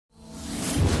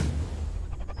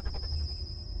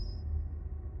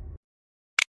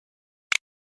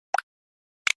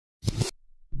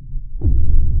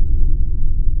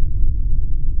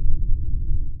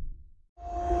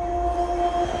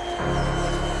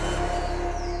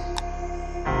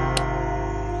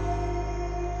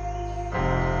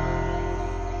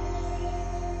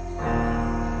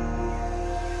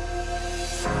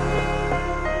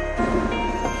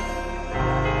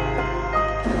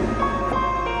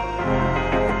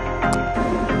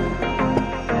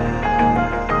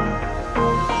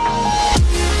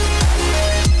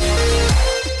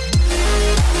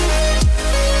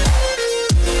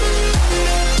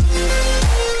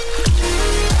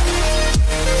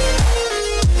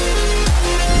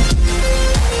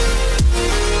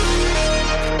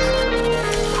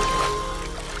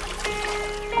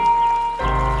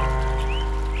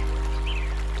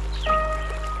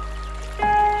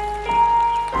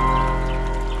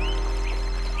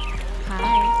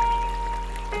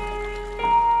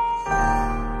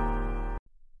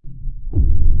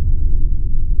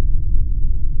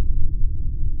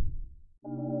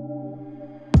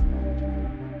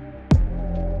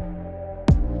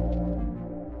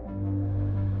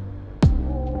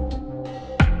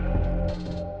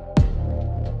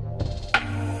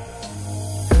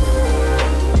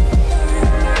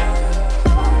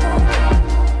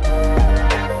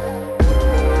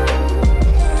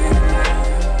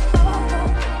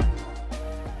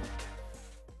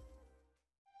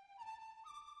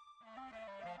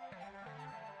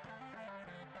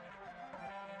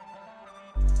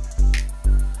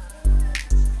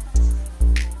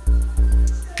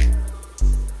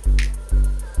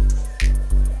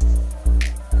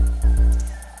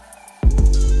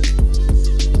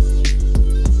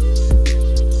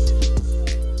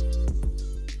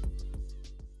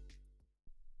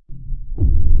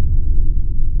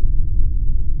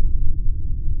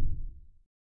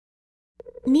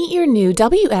Meet your new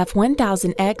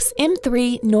WF-1000X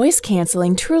M3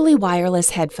 noise-canceling truly wireless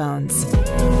headphones.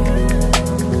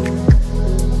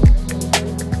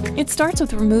 It starts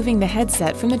with removing the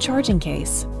headset from the charging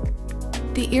case.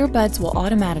 The earbuds will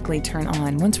automatically turn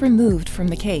on once removed from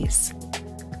the case.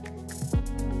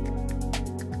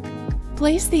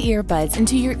 Place the earbuds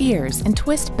into your ears and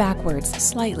twist backwards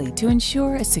slightly to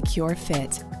ensure a secure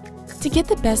fit. To get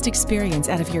the best experience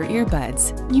out of your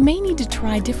earbuds, you may need to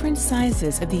try different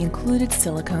sizes of the included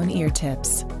silicone ear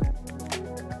tips.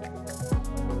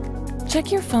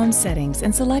 Check your phone settings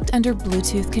and select under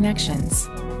Bluetooth connections.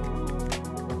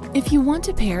 If you want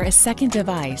to pair a second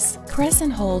device, press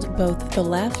and hold both the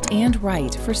left and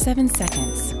right for 7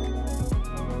 seconds.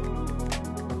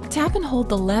 Tap and hold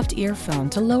the left earphone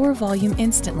to lower volume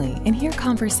instantly and hear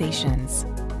conversations.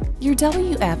 Your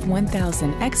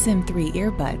WF-1000X-M3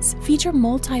 earbuds feature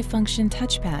multi-function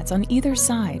touchpads on either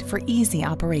side for easy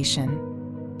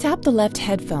operation. Tap the left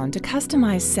headphone to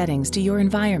customize settings to your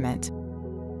environment.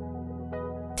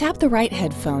 Tap the right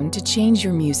headphone to change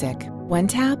your music. 1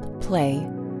 tap, play.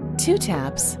 2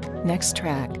 taps, next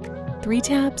track. 3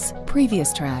 taps,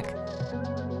 previous track.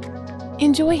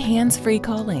 Enjoy hands-free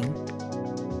calling.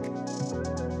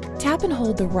 Tap and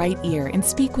hold the right ear and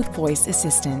speak with voice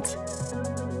assistant.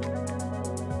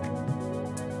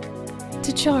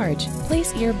 To charge,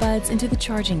 place earbuds into the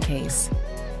charging case.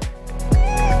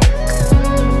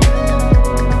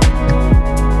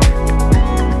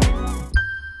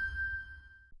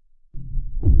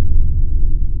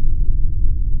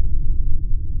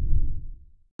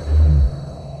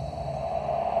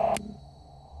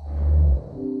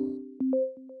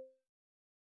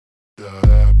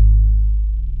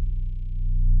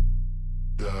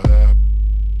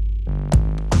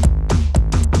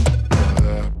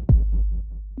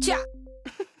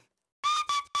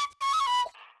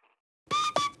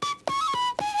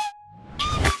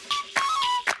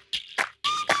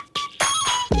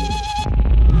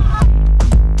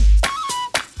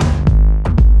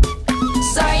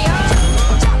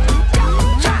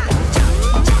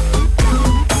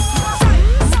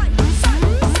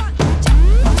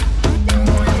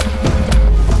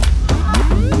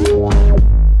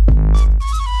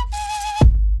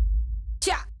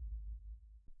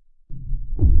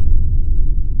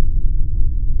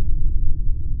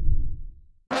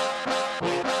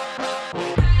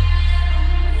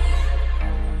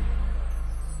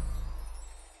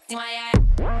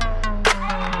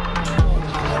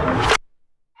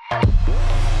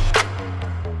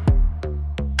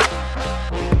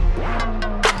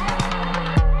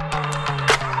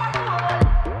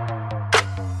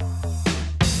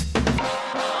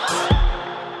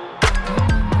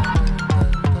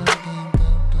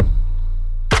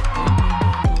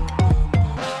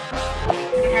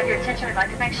 I'd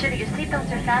like to make sure that your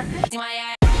seatbelts are fastened.